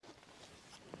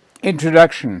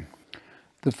Introduction.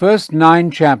 The first 9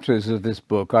 chapters of this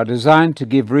book are designed to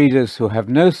give readers who have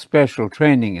no special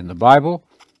training in the Bible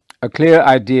a clear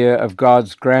idea of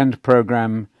God's grand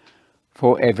program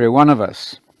for every one of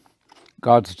us.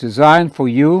 God's design for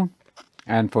you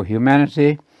and for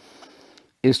humanity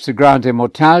is to grant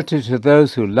immortality to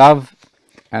those who love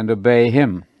and obey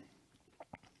Him.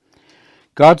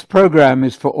 God's program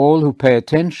is for all who pay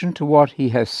attention to what He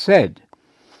has said.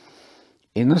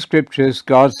 In the Scriptures,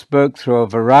 God spoke through a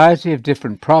variety of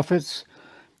different prophets,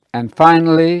 and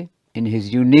finally, in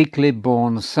His uniquely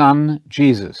born Son,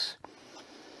 Jesus.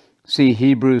 See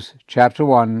Hebrews chapter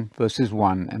 1, verses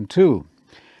 1 and 2.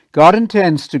 God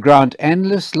intends to grant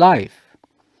endless life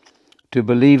to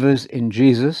believers in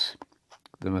Jesus,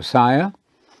 the Messiah,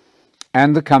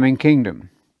 and the coming kingdom.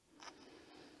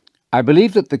 I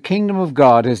believe that the kingdom of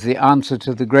God is the answer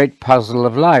to the great puzzle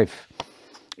of life.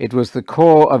 It was the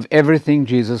core of everything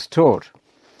Jesus taught.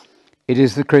 It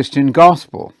is the Christian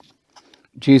gospel.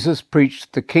 Jesus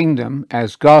preached the kingdom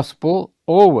as gospel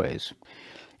always.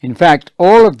 In fact,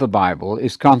 all of the Bible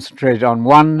is concentrated on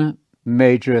one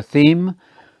major theme,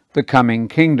 the coming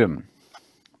kingdom.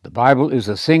 The Bible is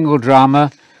a single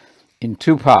drama in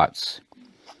 2 parts,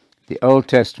 the Old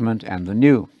Testament and the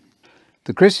New.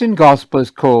 The Christian gospel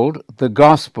is called the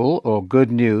gospel, or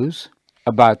good news,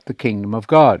 about the kingdom of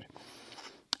God.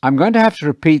 I'm going to have to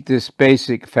repeat this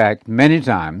basic fact many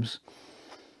times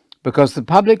because the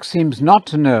public seems not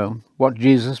to know what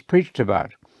Jesus preached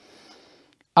about.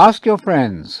 Ask your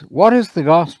friends, what is the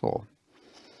gospel?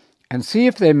 And see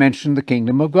if they mention the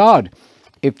kingdom of God.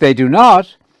 If they do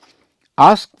not,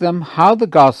 ask them how the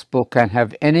gospel can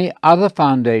have any other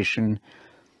foundation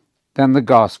than the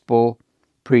gospel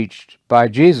preached by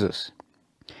Jesus.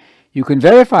 You can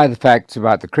verify the facts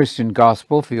about the Christian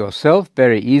gospel for yourself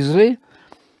very easily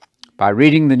by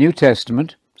reading the New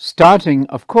Testament, starting,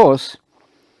 of course,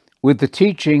 with the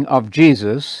teaching of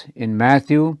Jesus in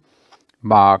Matthew,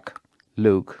 Mark,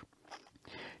 Luke.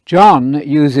 John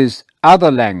uses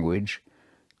other language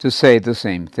to say the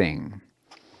same thing.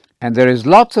 And there is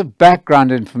lots of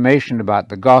background information about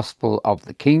the gospel of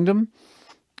the kingdom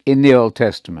in the Old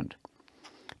Testament.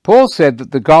 Paul said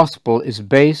that the gospel is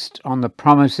based on the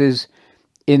promises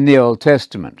in the Old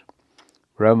Testament.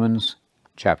 Romans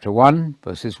chapter 1,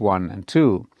 verses 1 and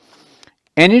 2.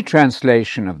 Any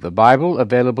translation of the Bible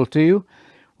available to you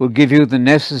will give you the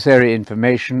necessary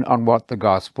information on what the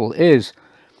gospel is.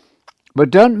 But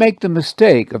don't make the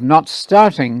mistake of not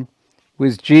starting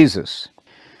with Jesus.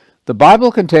 The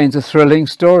Bible contains a thrilling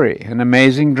story, an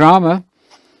amazing drama,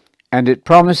 and it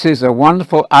promises a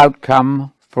wonderful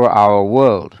outcome for our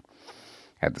world.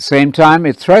 At the same time,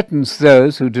 it threatens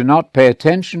those who do not pay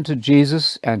attention to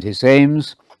Jesus and His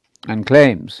aims and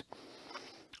claims,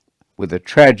 with a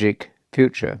tragic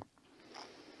future.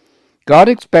 God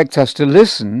expects us to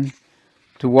listen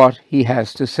to what He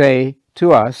has to say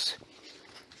to us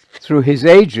through His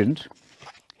agent,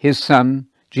 His Son,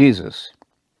 Jesus.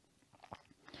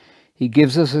 He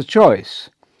gives us a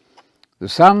choice. The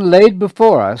Son laid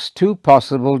before us 2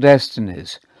 possible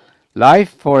destinies,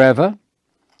 life forever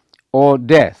or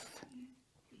death,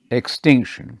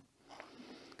 extinction.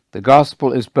 The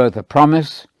gospel is both a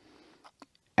promise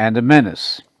and a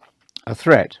menace, a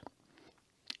threat.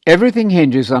 Everything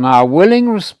hinges on our willing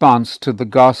response to the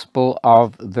gospel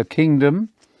of the kingdom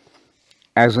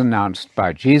as announced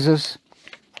by Jesus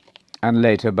and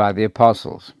later by the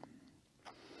apostles.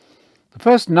 The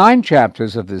first 9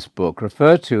 chapters of this book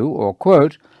refer to or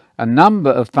quote a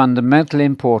number of fundamentally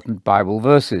important Bible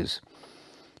verses.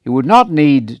 You would not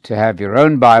need to have your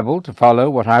own Bible to follow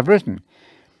what I've written.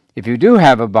 If you do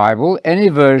have a Bible, any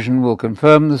version will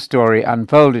confirm the story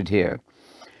unfolded here.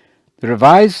 The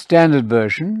Revised Standard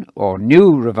Version, or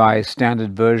New Revised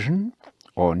Standard Version,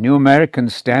 or New American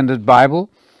Standard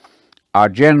Bible are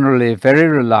generally very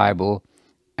reliable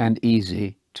and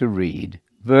easy to read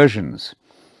versions.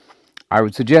 I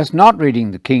would suggest not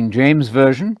reading the King James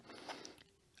Version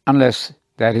unless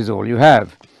that is all you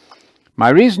have. My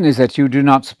reason is that you do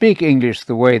not speak English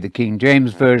the way the King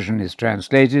James Version is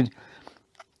translated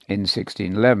in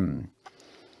 1611.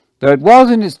 Though it was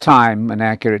in its time an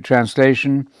accurate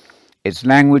translation, its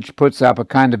language puts up a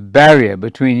kind of barrier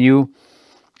between you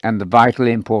and the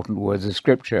vitally important words of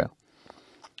Scripture.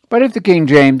 But if the King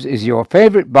James is your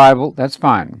favorite Bible, that's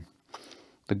fine.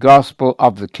 The gospel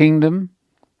of the kingdom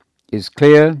is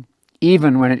clear,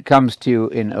 even when it comes to you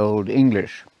in Old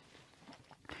English.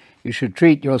 You should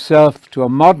treat yourself to a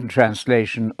modern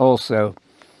translation also,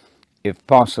 if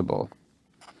possible.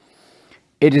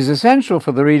 It is essential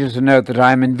for the reader to note that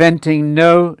I am inventing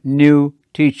no new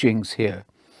teachings here.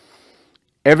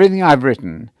 Everything I've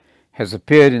written has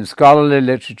appeared in scholarly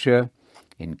literature,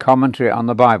 in commentary on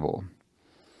the Bible.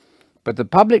 But the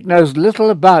public knows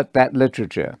little about that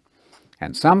literature,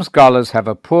 and some scholars have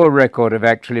a poor record of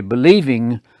actually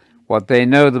believing what they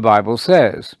know the Bible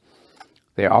says.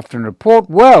 They often report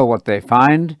well what they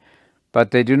find, but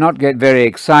they do not get very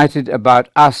excited about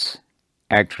us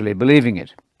actually believing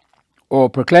it, or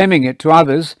proclaiming it to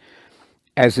others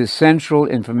as essential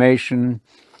information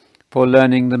for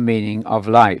learning the meaning of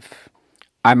life.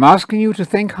 I'm asking you to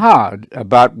think hard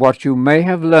about what you may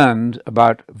have learned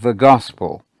about the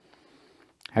gospel.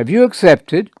 Have you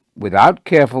accepted, without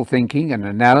careful thinking and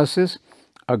analysis,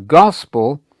 a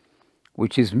gospel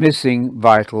which is missing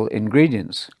vital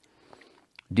ingredients?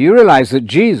 Do you realize that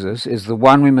Jesus is the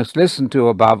one we must listen to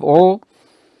above all,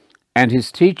 and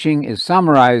his teaching is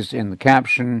summarized in the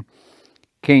caption,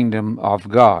 Kingdom of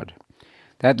God?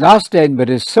 That last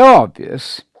statement is so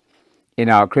obvious in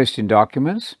our Christian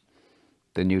documents,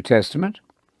 the New Testament,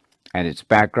 and its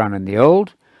background in the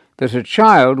Old, that a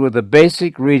child with a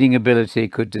basic reading ability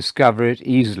could discover it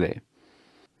easily.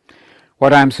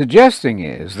 What I'm suggesting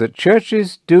is that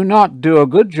churches do not do a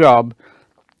good job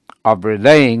of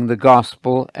relaying the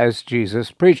gospel as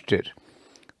Jesus preached it,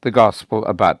 the gospel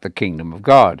about the kingdom of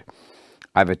God.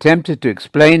 I've attempted to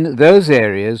explain those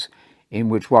areas in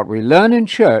which what we learn in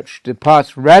church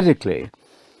departs radically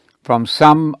from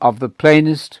some of the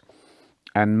plainest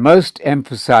and most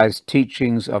emphasized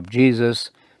teachings of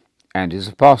Jesus and his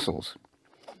apostles.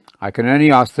 I can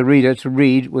only ask the reader to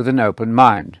read with an open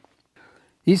mind.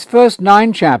 These first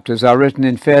 9 chapters are written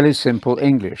in fairly simple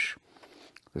English.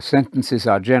 The sentences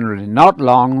are generally not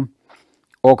long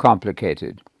or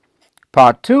complicated.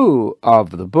 Part 2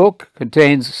 of the book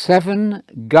contains 7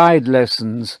 guide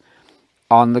lessons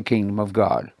on the kingdom of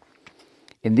God.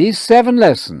 In these 7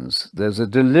 lessons, there's a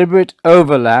deliberate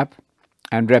overlap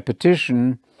and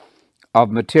repetition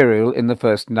of material in the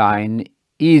first 9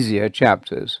 easier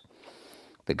chapters.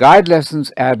 The guide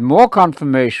lessons add more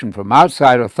confirmation from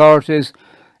outside authorities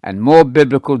and more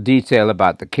biblical detail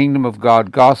about the kingdom of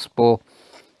God gospel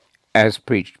as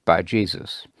preached by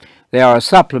Jesus. They are a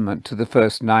supplement to the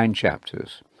first 9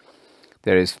 chapters.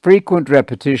 There is frequent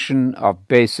repetition of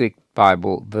basic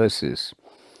Bible verses.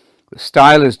 The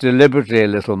style is deliberately a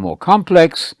little more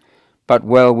complex, but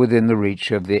well within the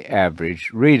reach of the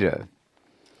average reader.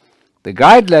 The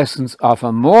guide lessons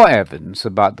offer more evidence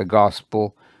about the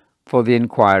gospel for the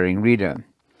inquiring reader.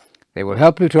 They will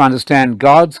help you to understand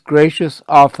God's gracious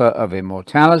offer of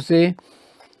immortality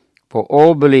for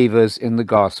all believers in the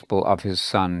gospel of his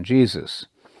Son, Jesus.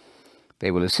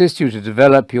 They will assist you to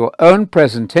develop your own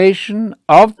presentation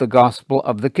of the gospel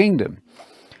of the kingdom.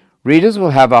 Readers will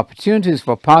have opportunities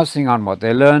for passing on what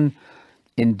they learn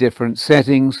in different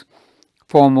settings,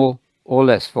 formal or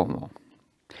less formal.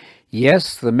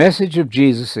 Yes, the message of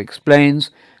Jesus explains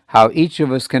how each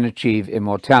of us can achieve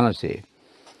immortality.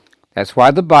 That's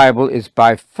why the Bible is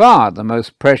by far the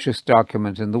most precious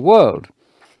document in the world.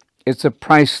 It's a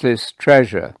priceless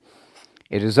treasure.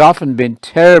 It has often been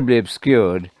terribly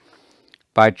obscured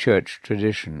by church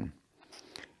tradition.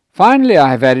 Finally,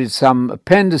 I have added some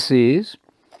appendices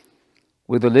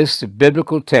with a list of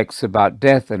biblical texts about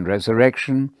death and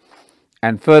resurrection,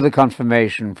 and further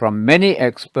confirmation from many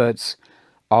experts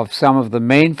of some of the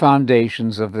main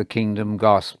foundations of the kingdom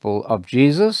gospel of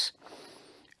Jesus,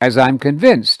 as I'm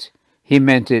convinced he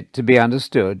meant it to be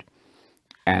understood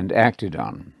and acted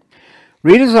on.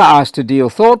 Readers are asked to deal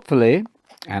thoughtfully,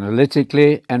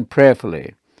 analytically, and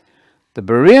prayerfully. The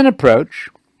Berean approach,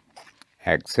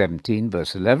 Acts 17,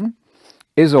 verse 11,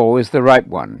 is always the right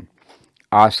one.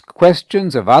 Ask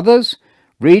questions of others,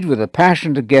 read with a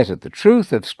passion to get at the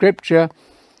truth of Scripture,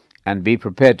 and be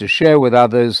prepared to share with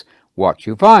others what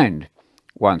you find,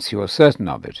 once you are certain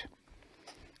of it.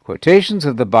 Quotations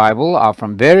of the Bible are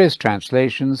from various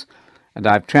translations, and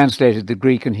I've translated the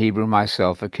Greek and Hebrew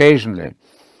myself occasionally.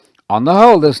 On the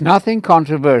whole, there's nothing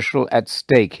controversial at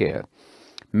stake here.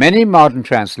 Many modern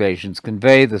translations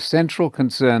convey the central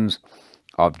concerns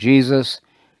of Jesus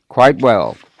quite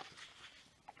well.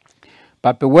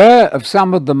 But beware of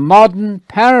some of the modern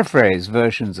paraphrase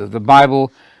versions of the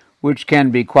Bible, which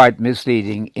can be quite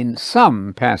misleading in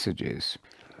some passages.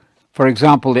 For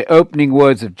example, the opening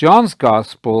words of John's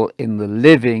Gospel in the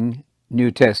Living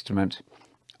New Testament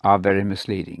are very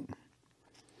misleading.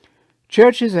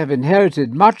 Churches have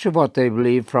inherited much of what they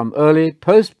believe from early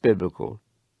post-biblical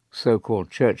so-called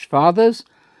church fathers,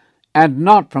 and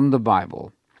not from the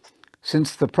Bible.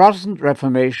 Since the Protestant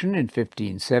Reformation in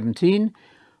 1517,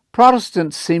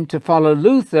 Protestants seem to follow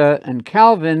Luther and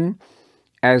Calvin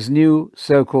as new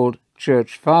so-called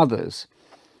church fathers.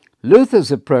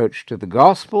 Luther's approach to the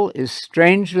gospel is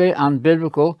strangely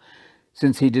unbiblical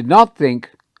since he did not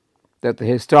think that the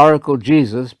historical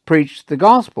Jesus preached the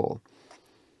gospel.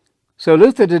 So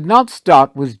Luther did not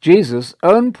start with Jesus'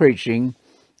 own preaching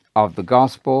of the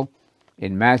gospel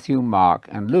in Matthew, Mark,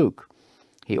 and Luke.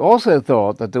 He also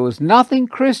thought that there was nothing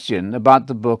Christian about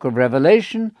the book of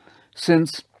Revelation,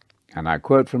 since, and I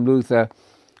quote from Luther,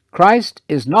 Christ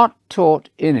is not taught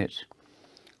in it.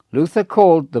 Luther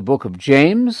called the book of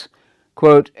James,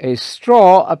 quote, a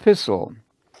straw epistle.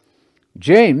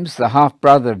 James, the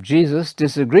half-brother of Jesus,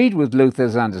 disagreed with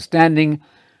Luther's understanding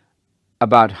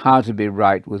about how to be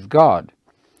right with God.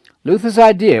 Luther's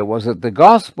idea was that the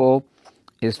gospel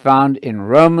is found in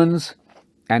Romans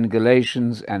and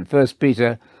Galatians and 1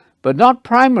 Peter, but not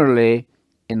primarily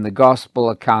in the gospel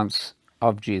accounts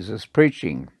of Jesus'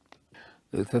 preaching.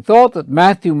 Luther thought that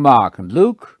Matthew, Mark, and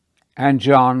Luke, and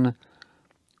John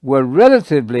were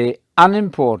relatively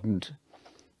unimportant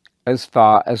as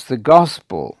far as the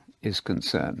gospel is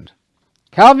concerned.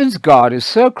 Calvin's God is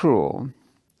so cruel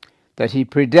that he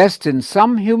predestined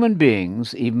some human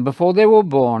beings, even before they were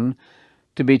born,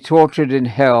 to be tortured in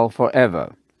hell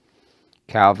forever.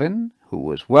 Calvin, who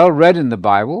was well read in the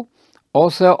Bible,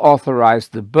 also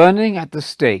authorized the burning at the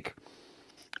stake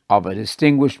of a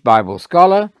distinguished Bible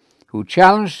scholar who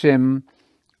challenged him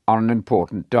on an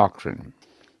important doctrine.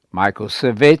 Michael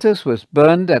Servetus was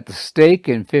burned at the stake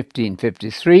in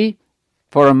 1553.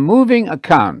 For a moving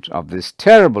account of this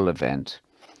terrible event,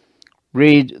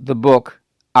 read the book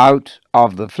Out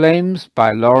of the Flames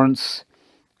by Lawrence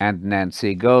and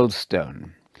Nancy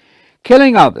Goldstone.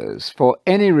 Killing others for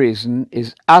any reason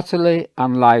is utterly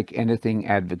unlike anything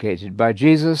advocated by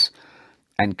Jesus,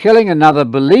 and killing another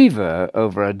believer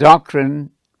over a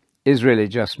doctrine is really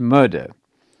just murder,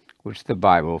 which the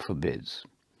Bible forbids.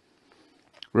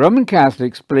 Roman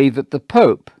Catholics believe that the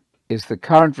Pope is the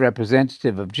current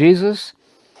representative of Jesus,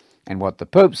 and what the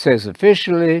Pope says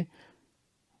officially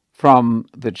from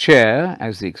the chair,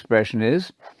 as the expression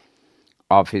is,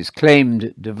 of his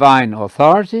claimed divine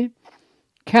authority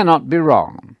cannot be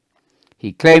wrong.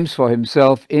 He claims for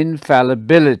himself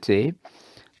infallibility.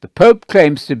 The Pope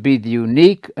claims to be the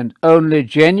unique and only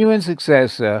genuine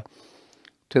successor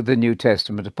to the New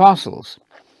Testament apostles.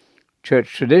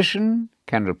 Church tradition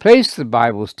can replace the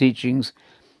Bible's teachings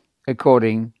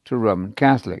according to Roman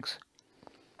Catholics.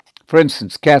 For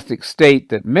instance, Catholics state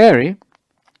that Mary,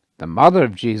 the mother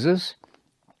of Jesus,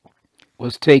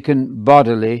 was taken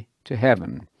bodily to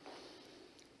heaven.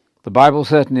 The Bible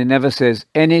certainly never says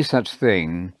any such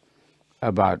thing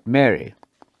about Mary.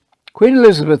 Queen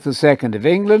Elizabeth II of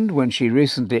England, when she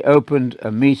recently opened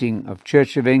a meeting of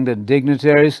Church of England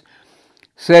dignitaries,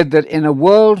 said that in a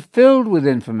world filled with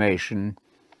information,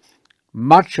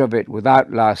 much of it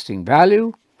without lasting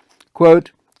value,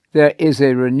 quote, there is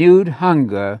a renewed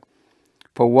hunger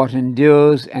for what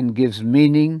endures and gives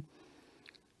meaning,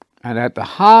 and at the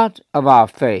heart of our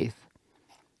faith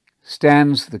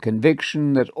stands the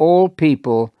conviction that all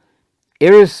people,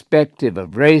 irrespective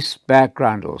of race,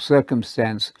 background, or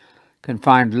circumstance, can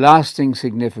find lasting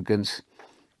significance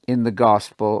in the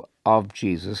gospel of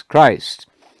Jesus Christ.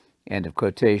 End of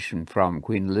quotation from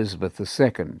Queen Elizabeth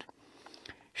II.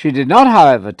 She did not,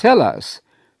 however, tell us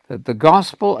that the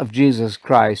gospel of Jesus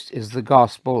Christ is the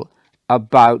gospel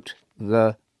about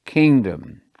the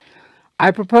kingdom.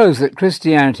 I propose that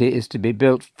Christianity is to be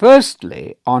built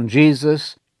firstly on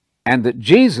Jesus, and that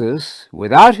Jesus,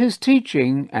 without his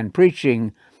teaching and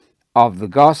preaching of the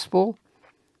gospel,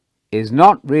 is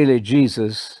not really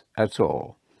Jesus at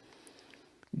all.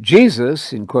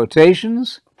 Jesus, in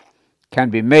quotations, can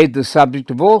be made the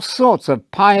subject of all sorts of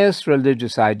pious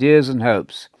religious ideas and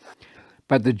hopes.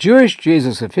 But the Jewish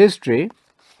Jesus of history,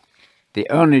 the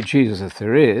only Jesus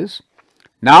there is,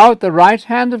 now at the right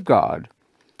hand of God,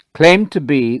 claimed to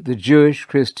be the Jewish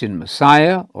Christian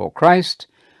Messiah, or Christ,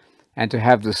 and to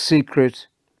have the secret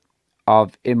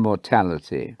of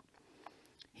immortality.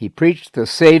 He preached the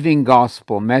saving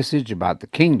gospel message about the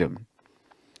kingdom.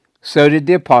 So did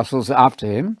the apostles after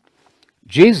him.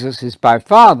 Jesus is by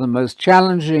far the most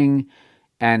challenging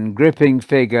and gripping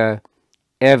figure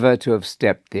ever to have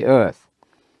stepped the earth.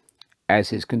 As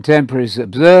his contemporaries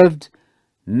observed,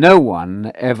 no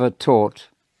one ever taught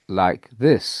like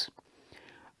this.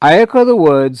 I echo the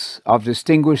words of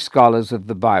distinguished scholars of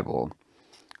the Bible.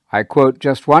 I quote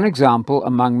just one example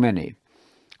among many.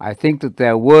 I think that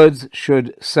their words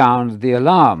should sound the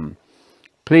alarm.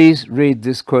 Please read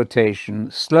this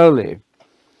quotation slowly.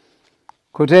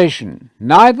 Quotation,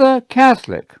 neither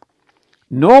Catholic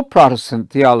nor Protestant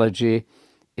theology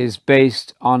is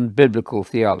based on biblical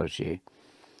theology.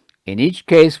 In each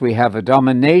case, we have a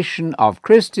domination of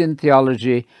Christian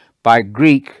theology by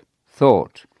Greek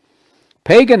thought.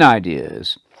 Pagan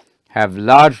ideas have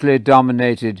largely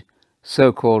dominated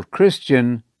so-called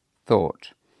Christian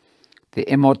thought. The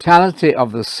immortality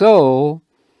of the soul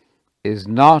is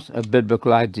not a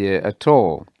biblical idea at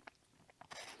all.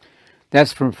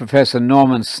 That's from Professor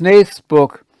Norman Snaith's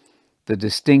book, The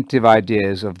Distinctive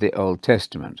Ideas of the Old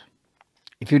Testament.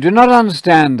 If you do not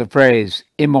understand the phrase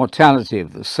immortality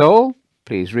of the soul,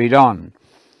 please read on.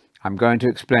 I'm going to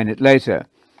explain it later.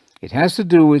 It has to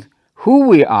do with who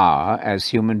we are as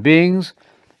human beings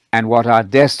and what our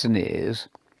destiny is,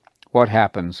 what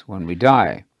happens when we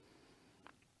die.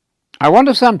 I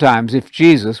wonder sometimes if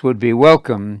Jesus would be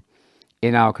welcome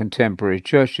in our contemporary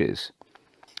churches.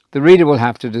 The reader will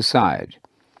have to decide.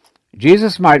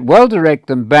 Jesus might well direct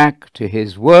them back to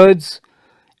his words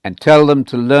and tell them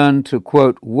to learn to,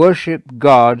 quote, worship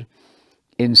God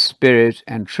in spirit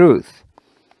and truth.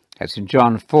 That's in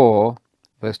John 4,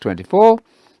 verse 24,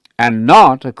 and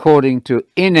not according to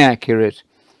inaccurate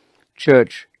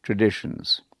church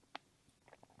traditions.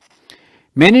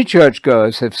 Many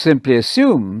churchgoers have simply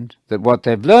assumed that what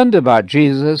they've learned about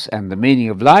Jesus and the meaning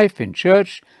of life in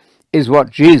church is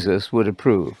what Jesus would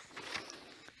approve.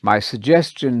 My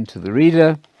suggestion to the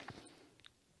reader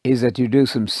is that you do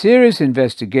some serious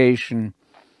investigation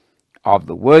of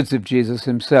the words of Jesus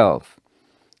himself.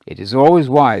 It is always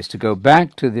wise to go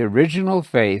back to the original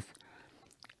faith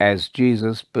as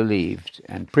Jesus believed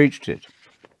and preached it.